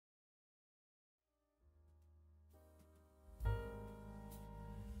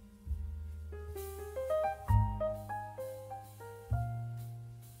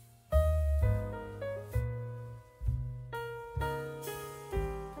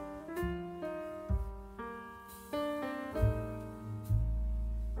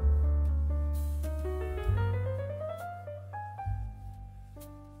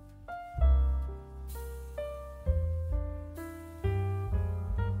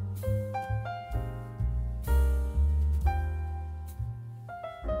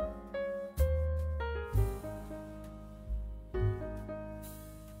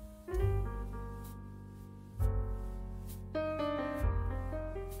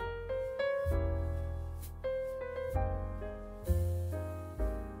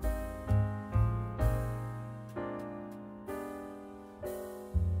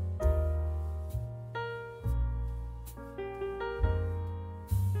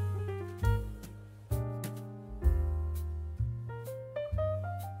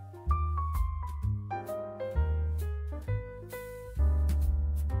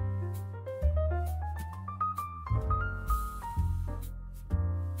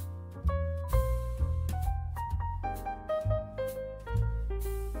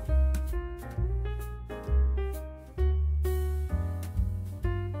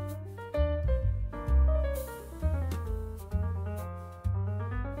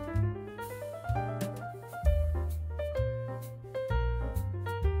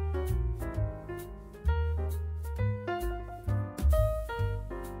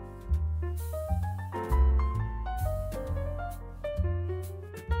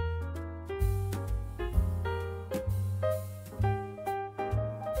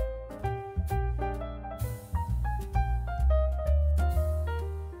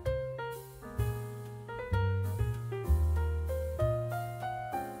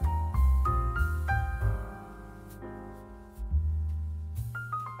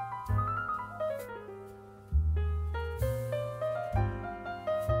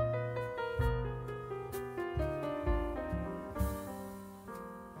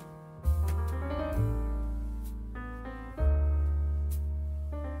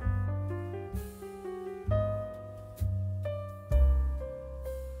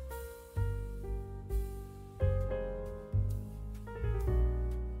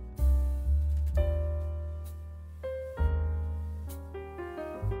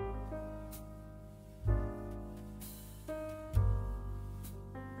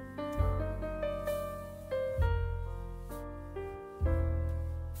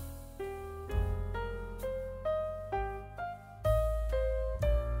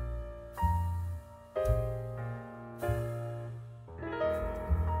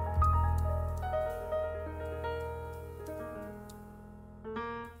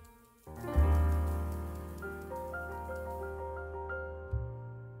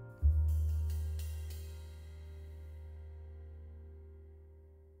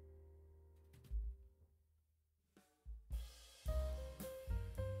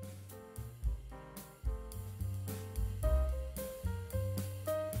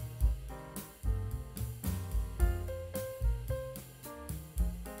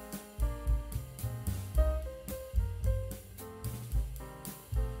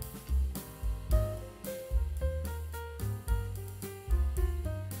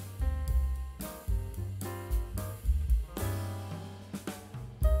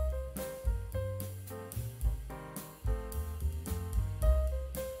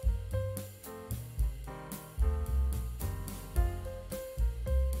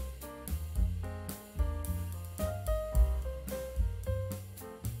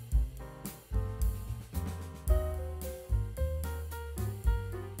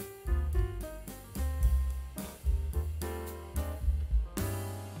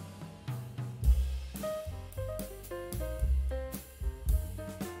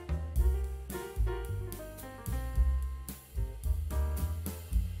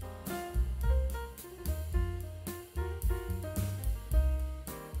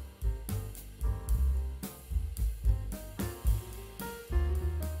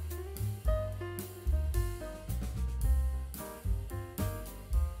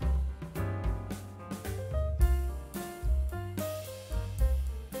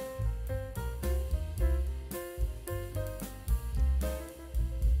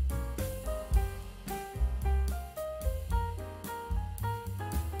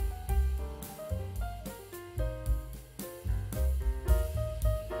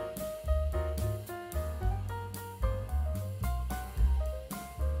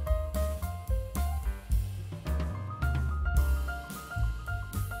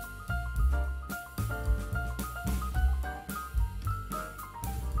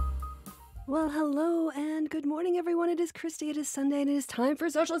Well, hello and good morning, everyone. It is Kristi. It is Sunday, and it is time for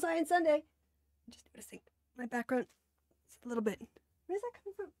Social Science Sunday. I'm just noticing my background. It's a little bit. Where's that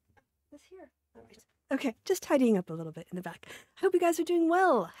coming from? This here. All right. Okay, just tidying up a little bit in the back. I hope you guys are doing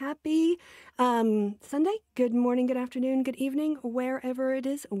well. Happy Sunday. Good morning, good afternoon, good evening, wherever it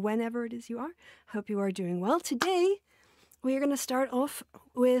is, whenever it is you are. Hope you are doing well. Today, we are going to start off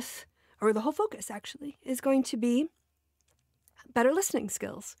with, or the whole focus actually, is going to be better listening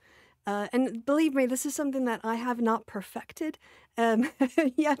skills. And believe me, this is something that I have not perfected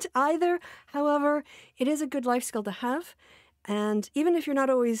yet either. However, it is a good life skill to have. And even if you're not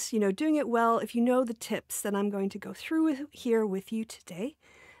always, doing it well, if you know the tips that I'm going to go through here with you today,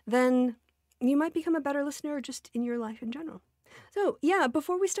 then you might become a better listener just in your life in general. So yeah,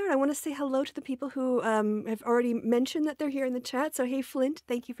 before we start, I want to say hello to the people who have already mentioned that they're here in the chat. So hey, Flint,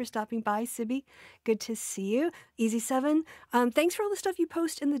 thank you for stopping by. Sibby, good to see you. Easy7, thanks for all the stuff you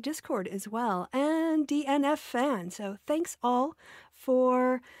post in the Discord as well. And DNF fan, so thanks all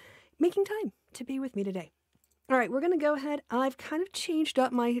for making time to be with me today. All right, we're going to go ahead. I've kind of changed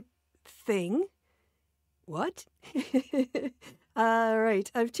up my thing. What? All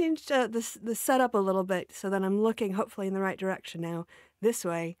right, I've changed the setup a little bit so that I'm looking hopefully in the right direction now, this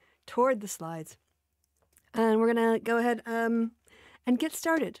way, toward the slides. And we're going to go ahead and get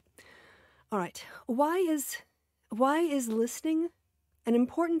started. All right, why is listening an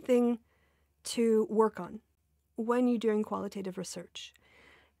important thing to work on when you're doing qualitative research?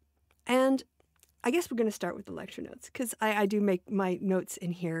 And I guess we're going to start with the lecture notes, because I do make my notes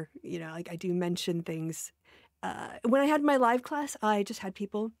in here, I do mention things. When I had my live class, I just had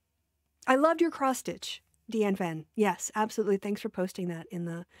people. I loved your cross stitch, DN Fan. Yes, absolutely. Thanks for posting that in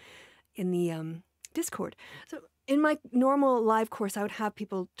the Discord. So in my normal live course, I would have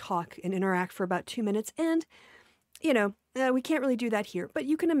people talk and interact for about 2 minutes, and we can't really do that here. But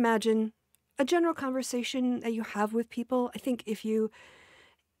you can imagine a general conversation that you have with people. I think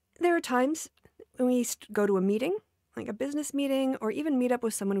there are times when we go to a meeting, like a business meeting, or even meet up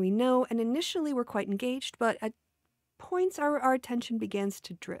with someone we know, and initially we're quite engaged, but at points our attention begins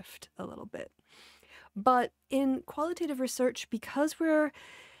to drift a little bit. But in qualitative research, because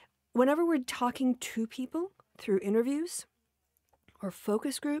whenever we're talking to people through interviews or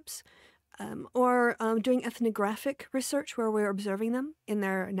focus groups, or doing ethnographic research where we're observing them in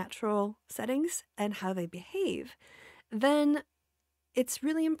their natural settings and how they behave, then it's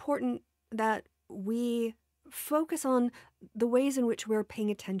really important that we focus on the ways in which we're paying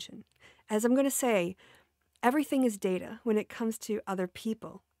attention. As I'm going to say, everything is data when it comes to other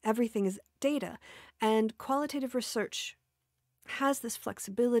people. Everything is data. And qualitative research has this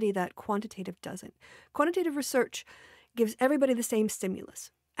flexibility that quantitative doesn't. Quantitative research gives everybody the same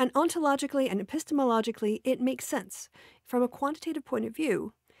stimulus. And ontologically and epistemologically, it makes sense. From a quantitative point of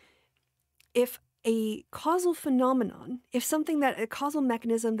view, if a causal phenomenon, if a causal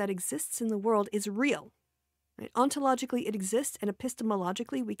mechanism that exists in the world is real, right? Ontologically it exists and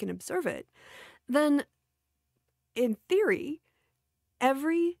epistemologically we can observe it, then in theory,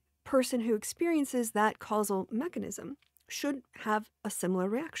 every person who experiences that causal mechanism should have a similar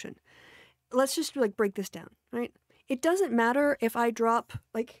reaction. Let's just break this down, right? It doesn't matter if I drop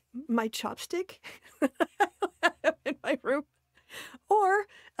my chopstick in my room, or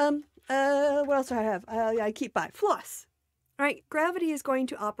what else do I have? I keep by floss. All right, gravity is going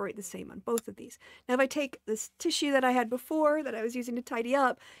to operate the same on both of these. Now, if I take this tissue that I had before that I was using to tidy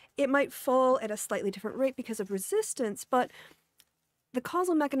up, it might fall at a slightly different rate because of resistance, but the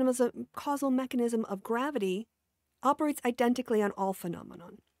causal mechanism of gravity operates identically on all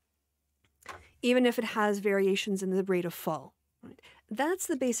phenomenon, even if it has variations in the rate of fall. Right? That's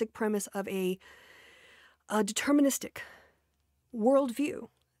the basic premise of a deterministic worldview.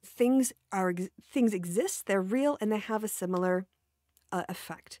 Things exist, they're real, and they have a similar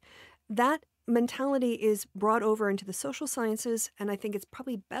effect. That mentality is brought over into the social sciences, and I think it's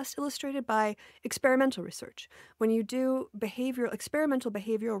probably best illustrated by experimental research. When you do experimental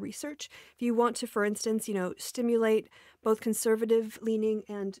behavioral research, if you want to, for instance, stimulate both conservative leaning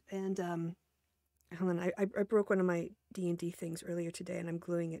and hold on, I broke one of my D&D things earlier today, and I'm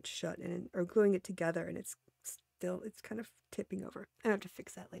gluing it shut or gluing it together, and it's kind of tipping over. I have to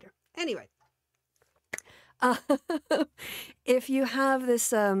fix that later. Anyway, if you have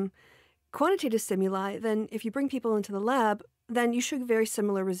this quantitative stimuli, then if you bring people into the lab, then you should get very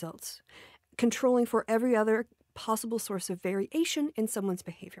similar results, controlling for every other possible source of variation in someone's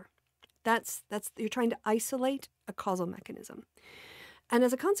behavior. You're trying to isolate a causal mechanism. And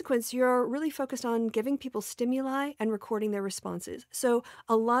as a consequence, you're really focused on giving people stimuli and recording their responses. So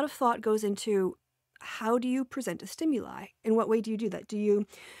a lot of thought goes into how do you present a stimuli? In what way do you do that? Do you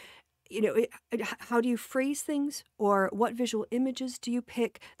how do you phrase things, or what visual images do you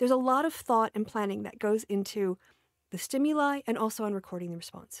pick? There's a lot of thought and planning that goes into the stimuli and also on recording the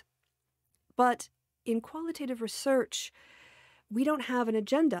response. But in qualitative research, we don't have an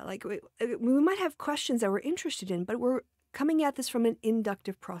agenda. Like we might have questions that we're interested in, but we're coming at this from an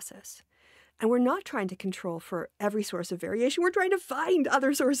inductive process. And we're not trying to control for every source of variation. We're trying to find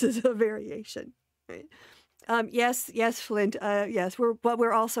other sources of variation. Right? Yes, Flint. Yes,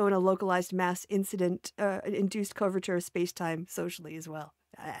 we're also in a localized mass incident induced curvature of space-time socially as well.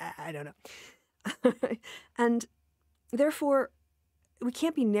 I don't know. And therefore, we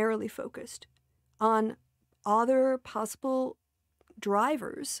can't be narrowly focused on other possible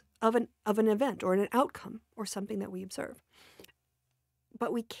drivers of an event or an outcome or something that we observe.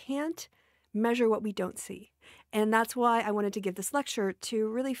 But we can't measure what we don't see. And that's why I wanted to give this lecture, to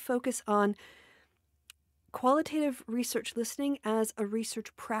really focus on qualitative research listening as a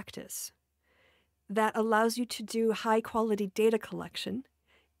research practice that allows you to do high-quality data collection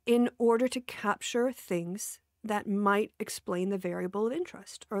in order to capture things that might explain the variable of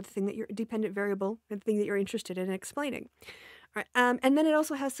interest, or the thing that you're dependent variable, the thing that you're interested in explaining. Right. And then it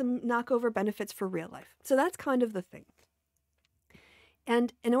also has some knockover benefits for real life. So that's kind of the thing.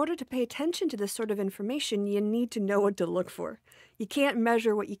 And in order to pay attention to this sort of information, you need to know what to look for. You can't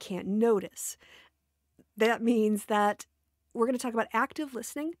measure what you can't notice. That means that we're going to talk about active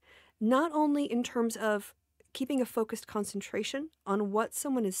listening, not only in terms of keeping a focused concentration on what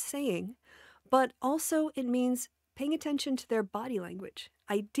someone is saying, but also it means paying attention to their body language.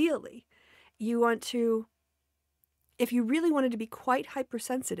 Ideally, you want to, if you really wanted to be quite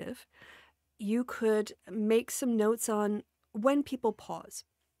hypersensitive, you could make some notes on when people pause.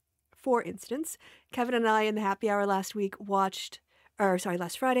 For instance, Kevin and I in the happy hour last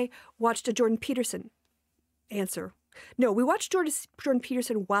Friday, watched a Jordan Peterson answer. No, we watched Jordan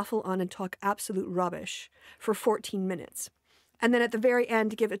Peterson waffle on and talk absolute rubbish for 14 minutes. And then at the very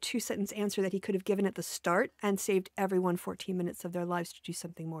end, give a 2-sentence answer that he could have given at the start and saved everyone 14 minutes of their lives to do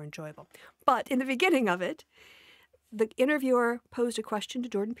something more enjoyable. But in the beginning of it, the interviewer posed a question to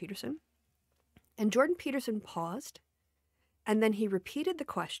Jordan Peterson, and Jordan Peterson paused, and then he repeated the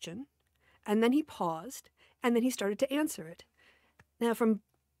question, and then he paused, and then he started to answer it. Now, from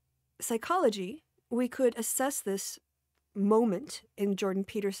psychology, we could assess this moment in Jordan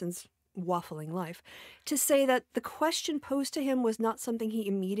Peterson's waffling life to say that the question posed to him was not something he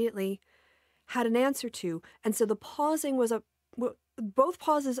immediately had an answer to, and so the pausing was both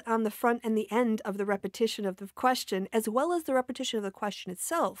pauses on the front and the end of the repetition of the question, as well as the repetition of the question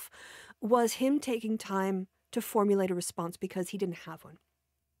itself, was him taking time to formulate a response because he didn't have one.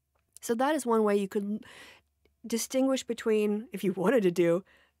 So that is one way you could distinguish between, if you wanted to do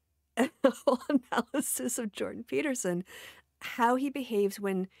a whole analysis of Jordan Peterson, how he behaves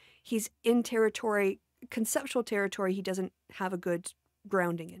when he's in territory, conceptual territory he doesn't have a good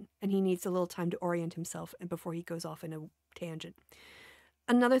grounding in, and he needs a little time to orient himself before he goes off in a tangent.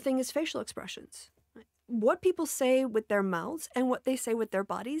 Another thing is facial expressions. What people say with their mouths and what they say with their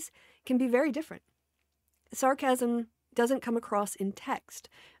bodies can be very different. Sarcasm doesn't come across in text.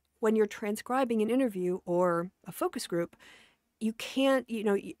 When you're transcribing an interview or a focus group, you can't,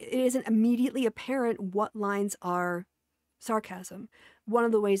 it isn't immediately apparent what lines are sarcasm. One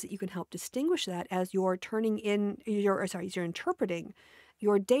of the ways that you can help distinguish that as you're you're interpreting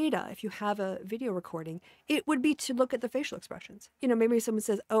your data, if you have a video recording, it would be to look at the facial expressions. Maybe someone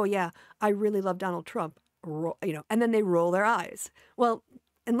says, "Oh yeah, I really love Donald Trump," and then they roll their eyes. Well,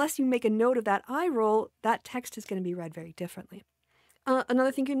 unless you make a note of that eye roll, that text is going to be read very differently.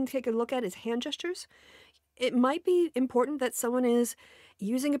 Another thing you can take a look at is hand gestures. It might be important that someone is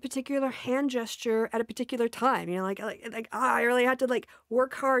using a particular hand gesture at a particular time. I really had to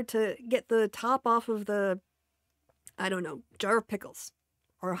work hard to get the top off of the, jar of pickles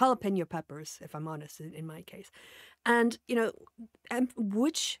or jalapeno peppers, if I'm honest, in my case. And,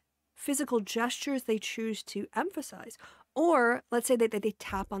 which physical gestures they choose to emphasize. Or let's say that they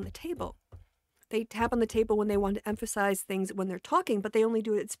tap on the table. They tap on the table when they want to emphasize things when they're talking, but they only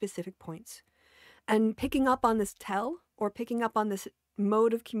do it at specific points. And picking up on this or picking up on this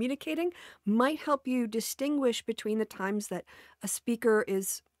mode of communicating might help you distinguish between the times that a speaker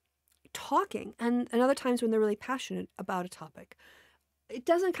is talking and other times when they're really passionate about a topic. It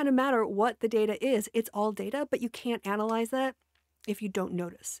doesn't kind of matter what the data is. It's all data, but you can't analyze that if you don't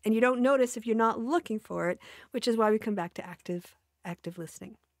notice. And you don't notice if you're not looking for it, which is why we come back to active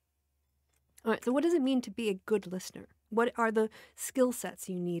listening. All right, so what does it mean to be a good listener? What are the skill sets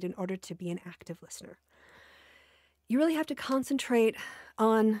you need in order to be an active listener? You really have to concentrate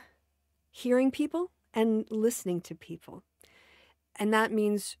on hearing people and listening to people. And that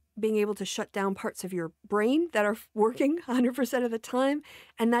means being able to shut down parts of your brain that are working 100% of the time.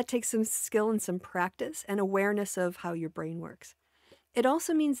 And that takes some skill and some practice and awareness of how your brain works. It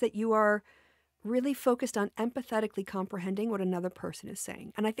also means that you are really focused on empathetically comprehending what another person is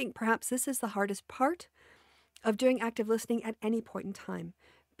saying. And I think perhaps this is the hardest part of doing active listening at any point in time.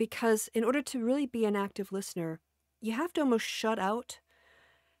 Because in order to really be an active listener, you have to almost shut out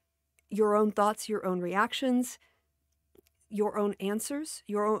your own thoughts, your own reactions, your own answers,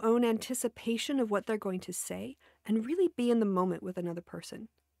 your own anticipation of what they're going to say, and really be in the moment with another person.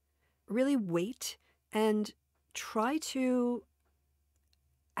 Really wait and try to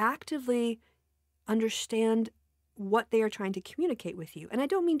actively understand what they are trying to communicate with you. And I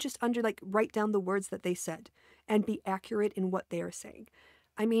don't mean just write down the words that they said and be accurate in what they are saying.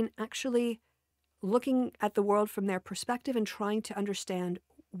 I mean actually looking at the world from their perspective and trying to understand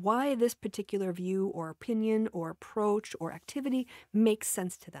why this particular view or opinion or approach or activity makes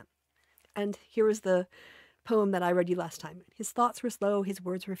sense to them. And here is the poem that I read you last time. His thoughts were slow, his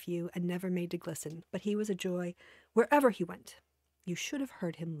words were few, and never made to glisten, but he was a joy wherever he went. You should have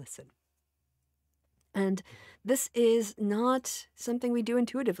heard him listen. And this is not something we do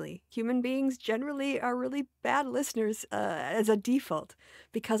intuitively. Human beings generally are really bad listeners as a default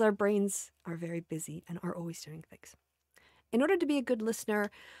because our brains are very busy and are always doing things. In order to be a good listener,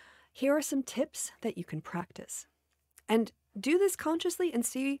 here are some tips that you can practice. And do this consciously and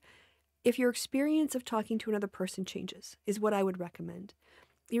see if your experience of talking to another person changes, is what I would recommend.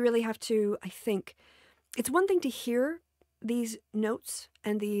 You really have to, I think, it's one thing to hear these notes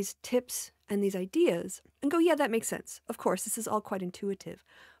and these tips and these ideas and go, yeah, that makes sense. Of course, this is all quite intuitive.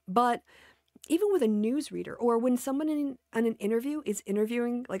 But even with a newsreader or when someone in an interview is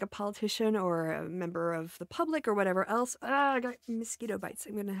interviewing like a politician or a member of the public or whatever else, I got mosquito bites.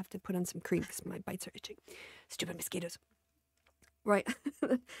 I'm going to have to put on some cream because my bites are itching. Stupid mosquitoes. Right.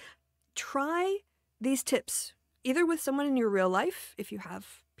 Try these tips either with someone in your real life, if you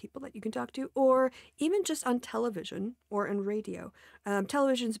have people that you can talk to, or even just on television or in radio.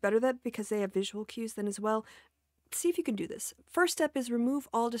 Television's better that because they have visual cues then as well. See if you can do this. First step is remove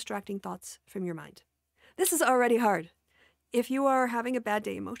all distracting thoughts from your mind. This is already hard. If you are having a bad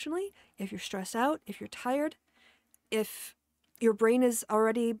day emotionally, if you're stressed out, if you're tired, if your brain has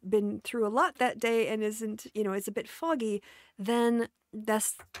already been through a lot that day and isn't, is a bit foggy, then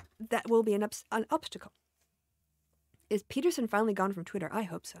that will be an obstacle. Is Peterson finally gone from Twitter? I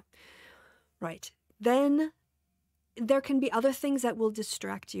hope so. Right. Then there can be other things that will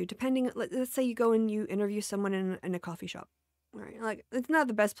distract you, depending, let's say you go and you interview someone in a coffee shop. Right? Like, it's not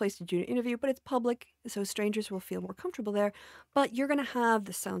the best place to do an interview, but it's public, so strangers will feel more comfortable there. But you're going to have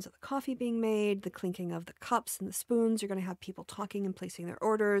the sounds of the coffee being made, the clinking of the cups and the spoons. You're going to have people talking and placing their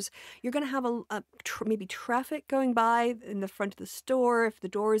orders. You're going to have maybe traffic going by in the front of the store. If the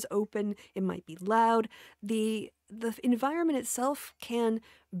door is open, it might be loud. The environment itself can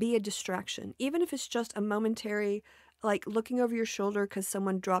be a distraction, even if it's just a momentary, like looking over your shoulder because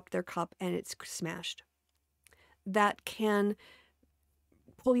someone dropped their cup and it's smashed. That can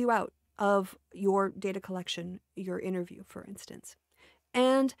pull you out of your data collection, your interview, for instance.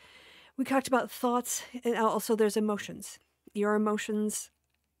 And we talked about thoughts, and also there's emotions. Your emotions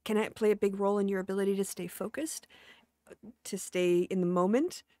can play a big role in your ability to stay focused, to stay in the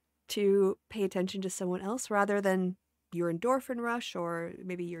moment, to pay attention to someone else rather than your endorphin rush, or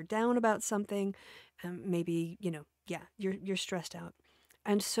maybe you're down about something, maybe, you're stressed out.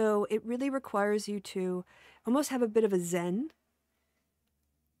 And so it really requires you to almost have a bit of a zen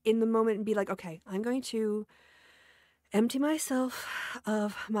in the moment and be like, okay, I'm going to empty myself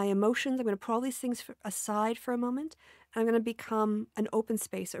of my emotions. I'm going to put all these things aside for a moment. And I'm going to become an open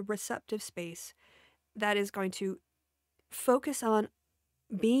space, a receptive space that is going to focus on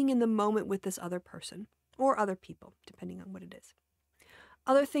being in the moment with this other person or other people, depending on what it is.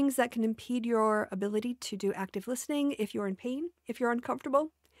 Other things that can impede your ability to do active listening: if you're in pain, if you're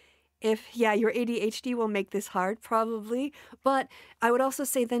uncomfortable, your ADHD will make this hard, probably. But I would also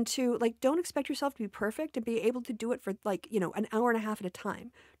say then too, don't expect yourself to be perfect and be able to do it for an hour and a half at a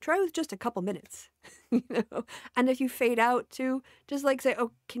time. Try with just a couple minutes, And if you fade out too, just say,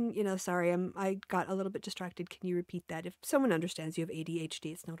 oh, sorry, I got a little bit distracted. Can you repeat that? If someone understands you have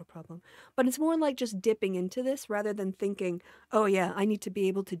ADHD, it's not a problem. But it's more like just dipping into this rather than thinking, oh yeah, I need to be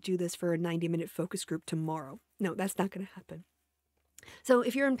able to do this for a 90-minute focus group tomorrow. No, that's not going to happen. So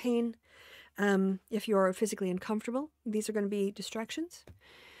if you're in pain, if you're physically uncomfortable, these are going to be distractions.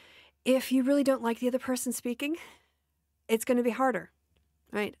 If you really don't like the other person speaking, it's going to be harder,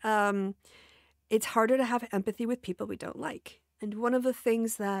 right? It's harder to have empathy with people we don't like. And one of the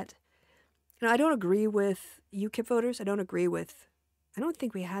things that, I don't agree with UKIP voters. I don't agree with I don't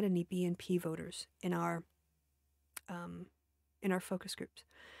think we had any B and P voters in our focus groups.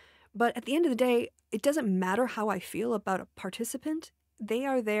 But at the end of the day, it doesn't matter how I feel about a participant. They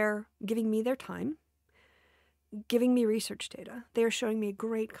are there giving me their time, giving me research data. They are showing me a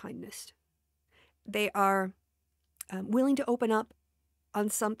great kindness. They are willing to open up on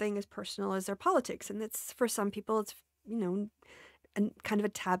something as personal as their politics. And it's, for some people, it's, kind of a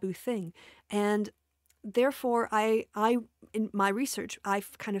taboo thing. And therefore, I in my research, I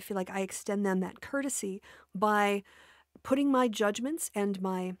kind of feel like I extend them that courtesy by putting my judgments and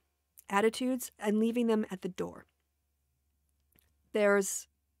my attitudes and leaving them at the door. Because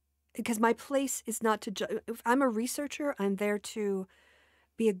my place is not to judge. If I'm a researcher, I'm there to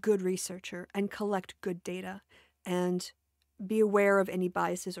be a good researcher and collect good data and be aware of any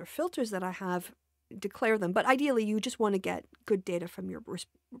biases or filters that I have, declare them. But ideally, you just want to get good data from your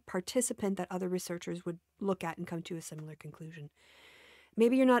participant that other researchers would look at and come to a similar conclusion.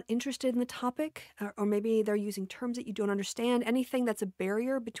 Maybe you're not interested in the topic, or maybe they're using terms that you don't understand. Anything that's a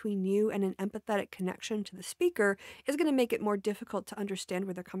barrier between you and an empathetic connection to the speaker is going to make it more difficult to understand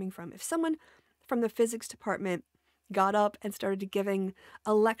where they're coming from. If someone from the physics department got up and started giving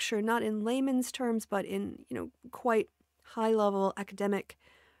a lecture, not in layman's terms, but in, quite high-level academic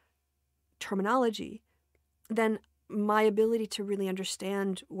terminology, then my ability to really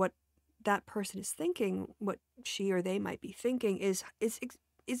understand what that person is thinking, what she or they might be thinking, is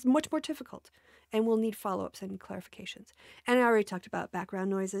much more difficult, and will need follow-ups and clarifications. And I already talked about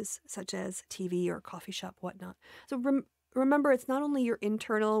background noises, such as TV or coffee shop, whatnot. So remember, it's not only your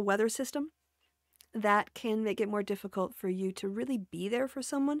internal weather system that can make it more difficult for you to really be there for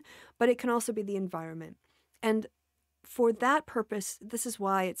someone, but it can also be the environment. And for that purpose, this is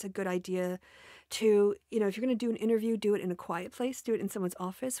why it's a good idea to, if you're going to do an interview, do it in a quiet place, do it in someone's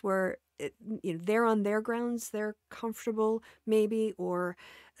office where they're on their grounds, they're comfortable maybe, or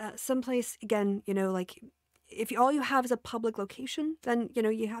someplace, again, like if all you have is a public location, then,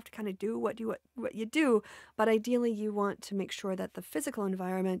 you have to kind of do what you do. But ideally, you want to make sure that the physical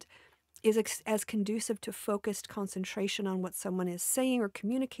environment is as conducive to focused concentration on what someone is saying or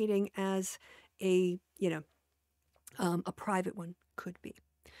communicating as a private one could be.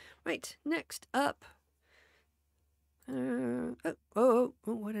 Right, next up.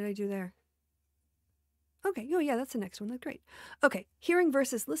 What did I do there? Okay, yeah, that's the next one. That's great. Okay, hearing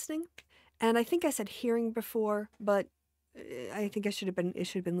versus listening. And I think I said hearing before, but I think it should have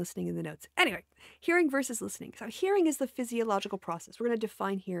been listening in the notes. Anyway, hearing versus listening. So hearing is the physiological process. We're going to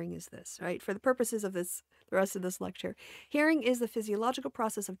define hearing as this, right? For the purposes of the rest of this lecture. Hearing is the physiological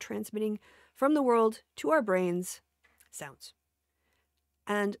process of transmitting from the world to our brains sounds.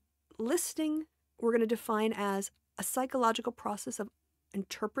 And listening, we're going to define as a psychological process of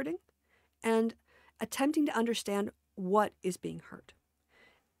interpreting and attempting to understand what is being heard.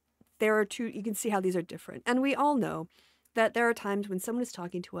 There are two, you can see how these are different. And we all know that there are times when someone is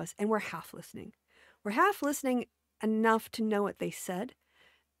talking to us and we're half listening. We're half listening enough to know what they said,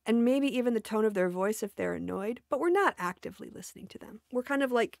 and maybe even the tone of their voice if they're annoyed, but we're not actively listening to them. We're kind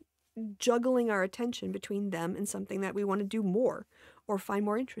of like juggling our attention between them and something that we want to do more or find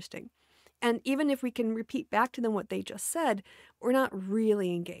more interesting. And even if we can repeat back to them what they just said, we're not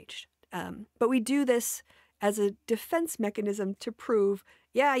really engaged. But we do this as a defense mechanism to prove,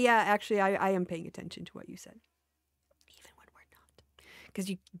 actually, I am paying attention to what you said. Even when we're not. Because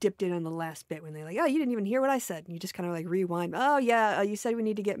you dipped in on the last bit when they're like, oh, you didn't even hear what I said. And you just kind of like rewind. Oh, yeah, you said we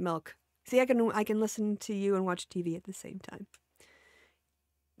need to get milk. See, I can listen to you and watch TV at the same time.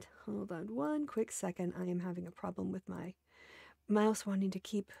 Hold on one quick second. I am having a problem with my mouse wanting to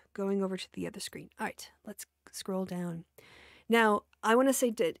keep going over to the other screen. All right, let's scroll down. Now, I want to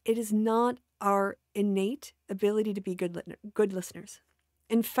say that it is not our innate ability to be good listeners.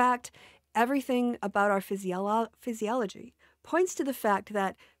 In fact, everything about our physiology points to the fact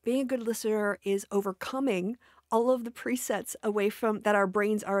that being a good listener is overcoming all of the presets away from that our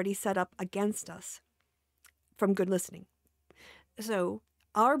brains already set up against us from good listening. So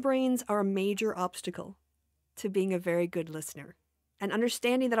our brains are a major obstacle to being a very good listener. And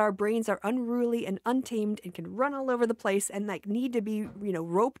understanding that our brains are unruly and untamed and can run all over the place and like need to be,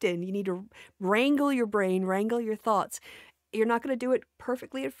 roped in. You need to wrangle your brain, wrangle your thoughts. You're not going to do it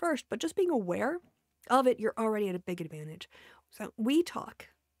perfectly at first, but just being aware of it, you're already at a big advantage. So we talk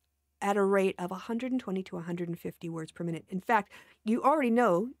at a rate of 120 to 150 words per minute. In fact, you already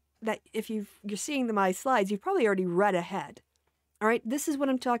know that if you're seeing my slides, you've probably already read ahead. All right, this is what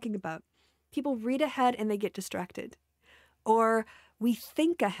I'm talking about. People read ahead and they get distracted. Or we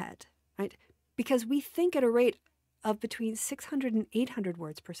think ahead, right? Because we think at a rate of between 600 and 800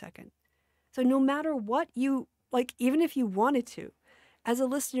 words per second. So no matter what you, like, even if you wanted to, As a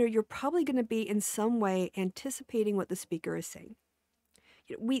listener, you're probably going to be in some way anticipating what the speaker is saying.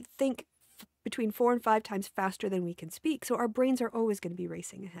 We think between 4 and 5 times faster than we can speak, so our brains are always going to be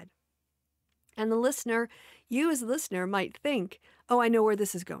racing ahead. And the listener, you as a listener might think, oh, I know where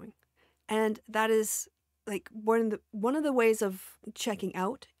this is going. And that is like one of the ways of checking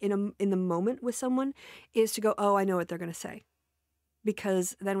out in the moment with someone is to go, oh, I know what they're going to say.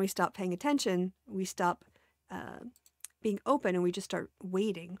 Because then we stop paying attention, we stop being open, and we just start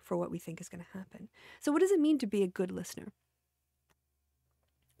waiting for what we think is going to happen. So what does it mean to be a good listener?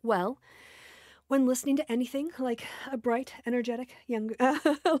 Well, when listening to anything like a bright, energetic young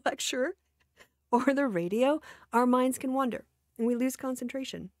lecturer or the radio, our minds can wander and we lose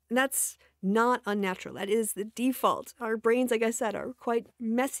concentration. And that's not unnatural. That is the default. Our brains, like I said, are quite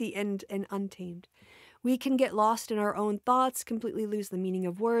messy and untamed. We can get lost in our own thoughts, completely lose the meaning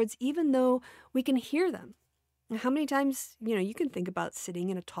of words, even though we can hear them. How many times, you can think about sitting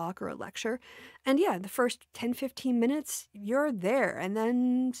in a talk or a lecture, and yeah, the first 10, 15 minutes, you're there, and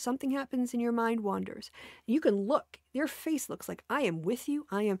then something happens and your mind wanders. You can look, your face looks like, I am with you,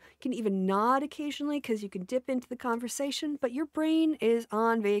 you can even nod occasionally because you can dip into the conversation, but your brain is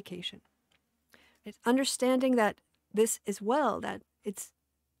on vacation. It's understanding that this as well, that it's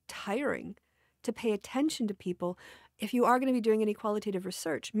tiring to pay attention to people. If you are going to be doing any qualitative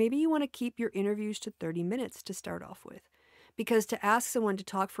research, maybe you want to keep your interviews to 30 minutes to start off with. Because to ask someone to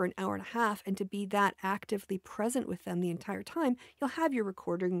talk for an hour and a half and to be that actively present with them the entire time, you'll have your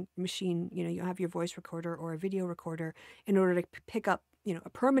recording machine, you'll have your voice recorder or a video recorder in order to pick up, a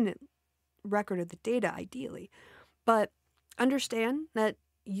permanent record of the data, ideally. But understand that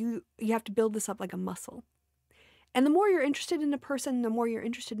you have to build this up like a muscle. And the more you're interested in a person, the more you're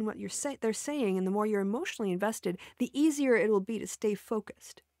interested in what they're saying, and the more you're emotionally invested, the easier it will be to stay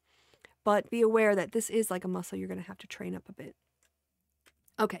focused. But be aware that this is like a muscle you're going to have to train up a bit.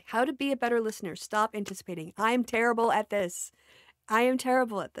 Okay, how to be a better listener. Stop anticipating. I'm terrible at this. I am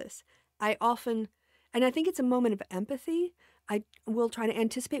terrible at this. I think it's a moment of empathy. I will try to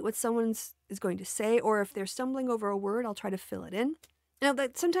anticipate what someone is going to say, or if they're stumbling over a word, I'll try to fill it in. Now,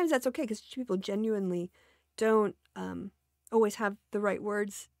 sometimes that's okay because people genuinely don't always have the right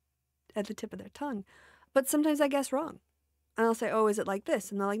words at the tip of their tongue. But sometimes I guess wrong. And I'll say, oh, is it like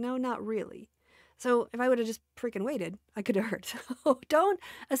this? And they're like, no, not really. So if I would have just freaking waited, I could have heard. So don't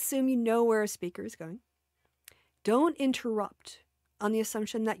assume you know where a speaker is going. Don't interrupt on the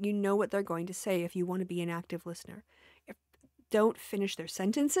assumption that you know what they're going to say if you want to be an active listener. Don't finish their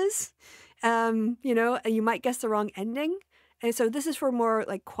sentences. You might guess the wrong ending. And so this is for more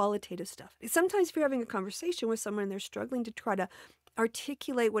like qualitative stuff. Sometimes if you're having a conversation with someone and they're struggling to try to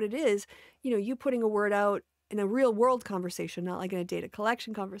articulate what it is, you putting a word out in a real world conversation, not like in a data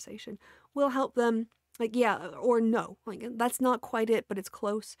collection conversation, will help them like, yeah, or no. Like that's not quite it, but it's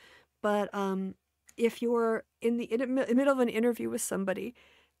close. But if you're in the middle of an interview with somebody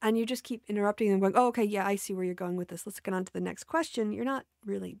and you just keep interrupting them going, oh, okay, yeah, I see where you're going with this. Let's get on to the next question. You're not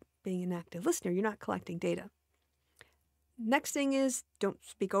really being an active listener. You're not collecting data. Next thing is don't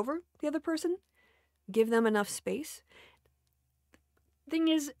speak over the other person. Give them enough space. Thing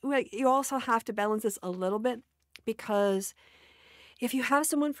is, you also have to balance this a little bit because if you have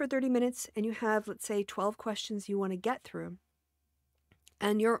someone for 30 minutes and you have, let's say, 12 questions you want to get through,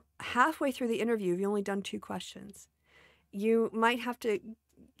 and you're halfway through the interview, you've only done 2 questions, you might have to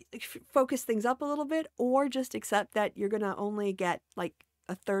focus things up a little bit or just accept that you're going to only get like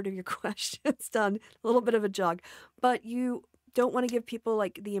a third of your questions done, a little bit of a jog. But you don't want to give people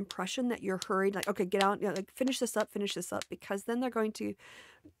like the impression that you're hurried, like, okay, get out, like finish this up, because then they're going to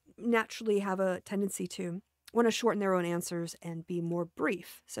naturally have a tendency to want to shorten their own answers and be more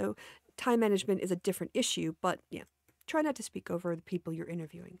brief. So time management is a different issue, but yeah, try not to speak over the people you're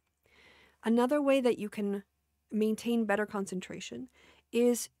interviewing. Another way that you can maintain better concentration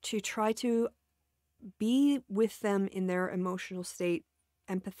is to try to be with them in their emotional state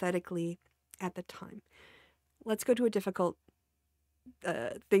empathetically at the time. Let's go to a difficult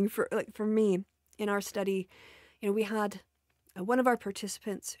thing for me in our study. We had one of our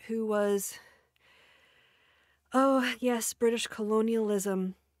participants who was, oh yes, British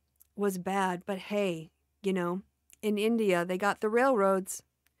colonialism was bad, but hey, in India they got the railroads,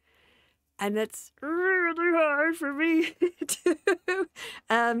 and it's really hard for me to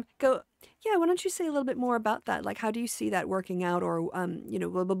go, yeah, why don't you say a little bit more about that? Like, how do you see that working out? Or,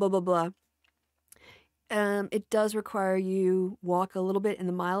 blah, blah, blah, blah, blah. It does require you walk a little bit in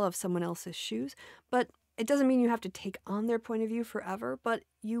the mile of someone else's shoes, but it doesn't mean you have to take on their point of view forever, but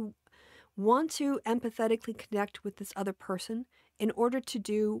you want to empathetically connect with this other person in order to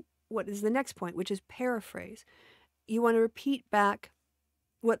do what is the next point, which is paraphrase. You want to repeat back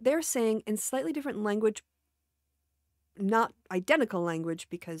what they're saying in slightly different language, not identical language,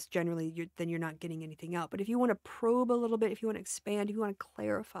 because generally then you're not getting anything out. But if you want to probe a little bit, if you want to expand, if you want to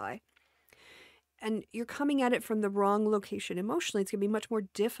clarify, and you're coming at it from the wrong location emotionally, it's going to be much more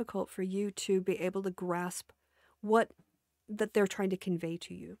difficult for you to be able to grasp what that they're trying to convey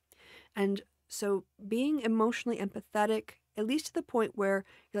to you. And so being emotionally empathetic, at least to the point where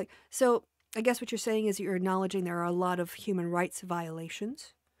you're like, so I guess what you're saying is you're acknowledging there are a lot of human rights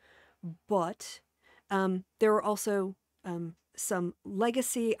violations, but there were also some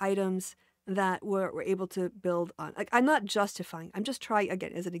legacy items that we're able to build on. Like, I'm not justifying. I'm just trying,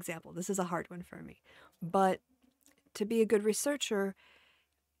 again, as an example. This is a hard one for me. But to be a good researcher,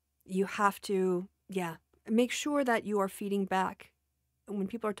 you have to, make sure that you are feeding back, when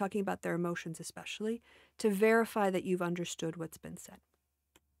people are talking about their emotions especially, to verify that you've understood what's been said.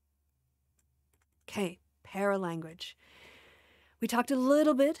 Okay, paralanguage. We talked a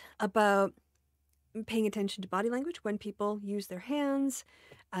little bit about paying attention to body language when people use their hands,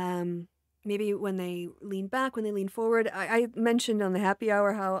 maybe when they lean back, when they lean forward. I mentioned on the happy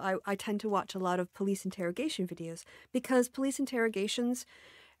hour how I tend to watch a lot of police interrogation videos, because police interrogations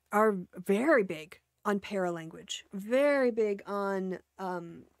are very big on paralanguage, very big on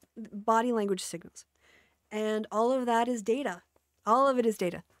body language signals. And all of that is data. All of it is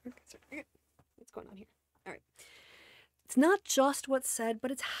data. Okay, what's going on here? All right. It's not just what's said,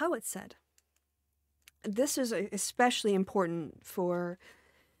 but it's how it's said. This is especially important for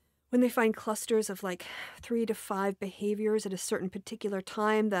when they find clusters of like 3 to 5 behaviors at a certain particular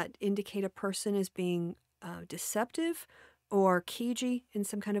time that indicate a person is being deceptive or cagey in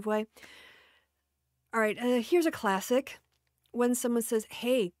some kind of way. All right, here's a classic. When someone says,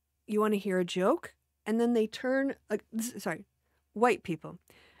 hey, you want to hear a joke? And then they turn, white people.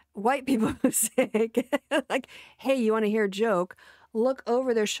 White people say, like, hey, you want to hear a joke? Look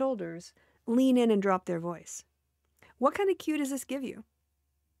over their shoulders, lean in and drop their voice. What kind of cue does this give you?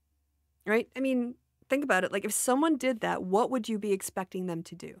 Right? I mean, think about it. Like, if someone did that, what would you be expecting them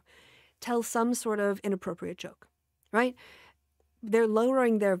to do? Tell some sort of inappropriate joke, right? They're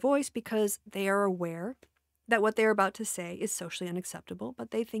lowering their voice because they are aware that what they're about to say is socially unacceptable, but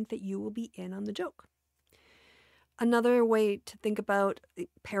they think that you will be in on the joke. Another way to think about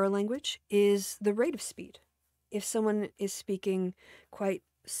paralanguage is the rate of speed. If someone is speaking quite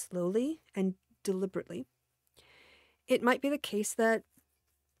slowly and deliberately, it might be the case that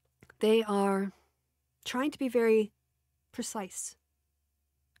they are trying to be very precise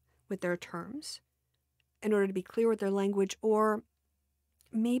with their terms in order to be clear with their language, or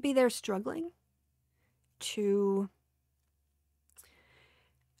maybe they're struggling to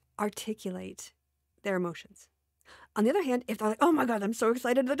articulate their emotions. On the other hand, if they're like, oh my God, I'm so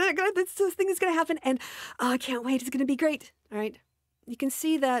excited, this thing is going to happen, and I can't wait, it's going to be great, all right? You can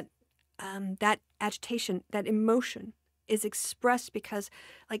see that that agitation, that emotion is expressed because,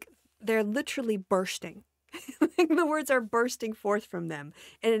 like, they're literally bursting. The words are bursting forth from them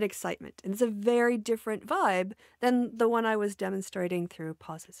in an excitement. And it's a very different vibe than the one I was demonstrating through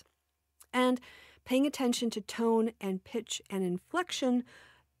pauses. And paying attention to tone and pitch and inflection,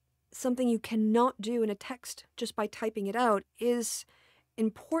 something you cannot do in a text just by typing it out, is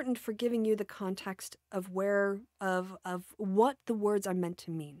important for giving you the context of of what the words are meant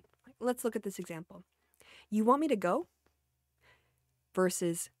to mean. Let's look at this example. You want me to go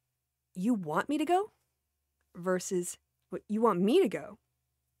versus you want me to go versus what you want me to go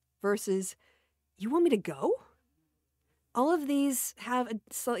versus you want me to go. All of these have a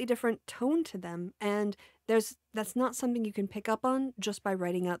slightly different tone to them, and that's not something you can pick up on just by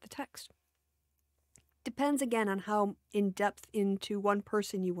writing out the text. Depends again on how in depth into one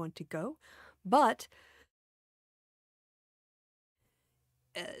person you want to go, but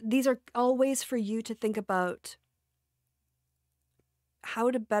these are all ways for you to think about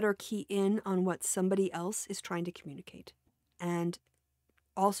how to better key in on what somebody else is trying to communicate, and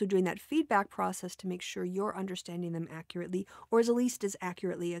also doing that feedback process to make sure you're understanding them accurately, or at least as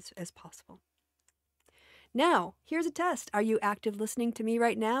accurately as possible. Now, here's a test. Are you active listening to me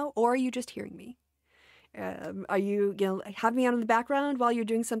right now, or are you just hearing me? Are you have me on in the background while you're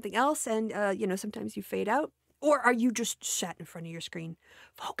doing something else, and sometimes you fade out? Or are you just sat in front of your screen,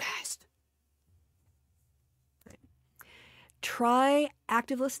 focused? Right. Try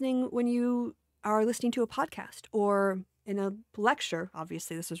active listening when you are listening to a podcast or in a lecture.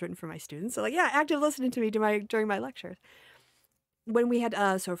 Obviously, this was written for my students. So active listening to me during my lectures. When we had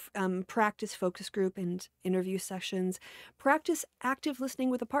practice focus group and interview sessions, practice active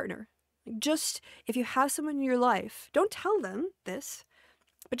listening with a partner. Just if you have someone in your life, don't tell them this,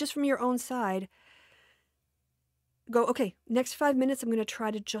 but just from your own side, go, okay, next 5 minutes, I'm going to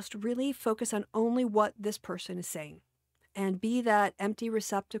try to just really focus on only what this person is saying and be that empty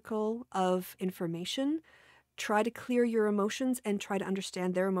receptacle of information. Try to clear your emotions and try to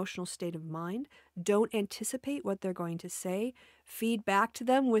understand their emotional state of mind. Don't anticipate what they're going to say. Feed back to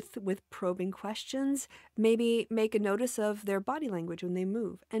them with probing questions. Maybe make a notice of their body language when they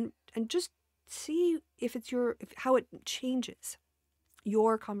move, and just see if it's how it changes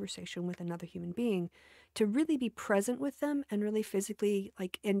your conversation with another human being, to really be present with them and really physically,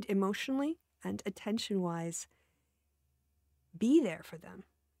 like, and emotionally and attention wise, be there for them,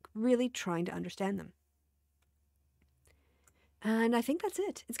 really trying to understand them. And I think that's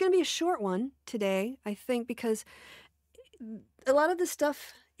it. It's going to be a short one today, I think, because a lot of this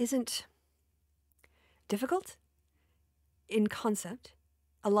stuff isn't difficult in concept.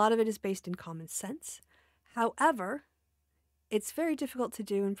 A lot of it is based in common sense. However, it's very difficult to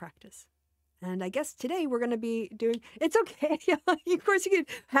do in practice. And I guess today we're going to be doing, it's okay. Of course, you can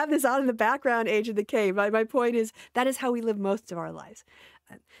have this on in the background, Age of the Cave. My point is, that is how we live most of our lives.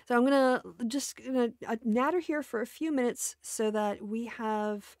 So I'm going to just natter here for a few minutes so that we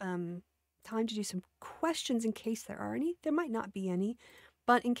have time to do some questions in case there are any. There might not be any,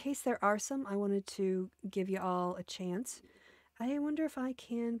 but in case there are some, I wanted to give you all a chance. I wonder if I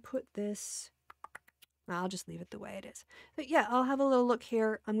can put this... I'll just leave it the way it is. But yeah, I'll have a little look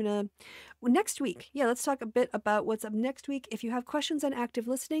here. Next week, let's talk a bit about what's up next week. If you have questions on active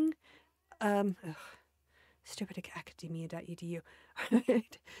listening, stupid academia.edu.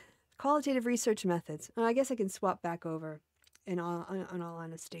 Qualitative research methods. I guess I can swap back over in all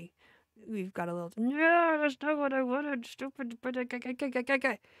honesty. We've got a little, no, that's not what I wanted, stupid, but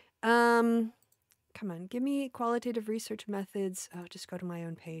come on, give me qualitative research methods. Oh, just go to my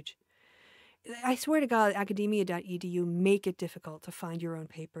own page. I swear to God, academia.edu make it difficult to find your own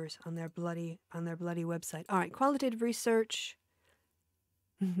papers on their bloody website. All right, qualitative research.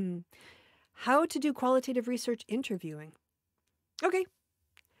 How to do qualitative research interviewing. Okay,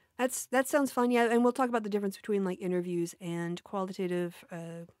 that sounds fun. Yeah, and we'll talk about the difference between like interviews and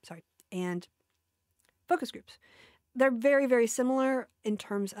and focus groups. They're very, very similar in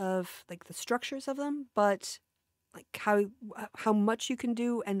terms of like the structures of them, but like how much you can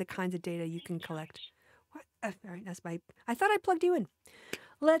do and the kinds of data you can collect. What? All right, I thought I plugged you in.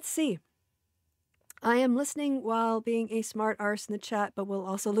 Let's see. I am listening while being a smart arse in the chat, but will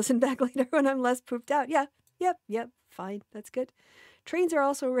also listen back later when I'm less pooped out. Yeah, yep, fine, that's good. Trains are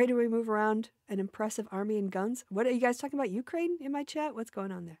also ready to move around an impressive army and guns. What are you guys talking about? Ukraine in my chat? What's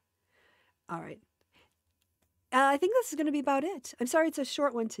going on there? All right. I think this is going to be about it. I'm sorry it's a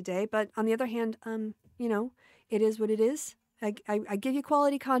short one today, but on the other hand, it is what it is. I give you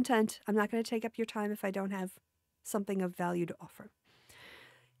quality content. I'm not going to take up your time if I don't have something of value to offer.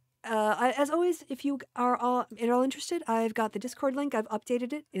 As always, if you are at all interested, I've got the Discord link. I've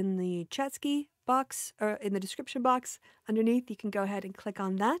updated it in the Chatski box, or in the description box underneath. You can go ahead and click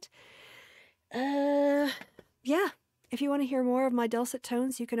on that. Yeah. If you want to hear more of my dulcet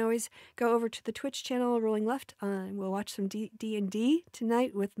tones, you can always go over to the Twitch channel, Rolling Left, and we'll watch some D&D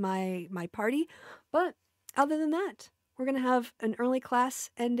tonight with my party. But other than that, we're going to have an early class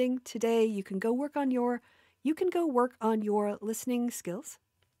ending today. You can go work on your listening skills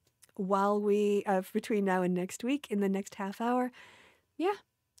while we between now and next week in the next half hour. Yeah.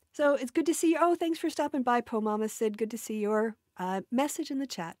 So it's good to see you. Oh, thanks for stopping by, Po Mama Sid. Good to see your message in the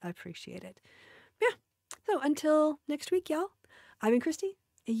chat. I appreciate it. Yeah. So until next week, y'all, I've been Kristi.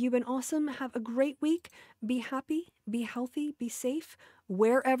 You've been awesome. Have a great week. Be happy, be healthy, be safe,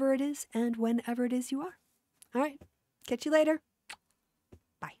 wherever it is and whenever it is you are. All right. Catch you later.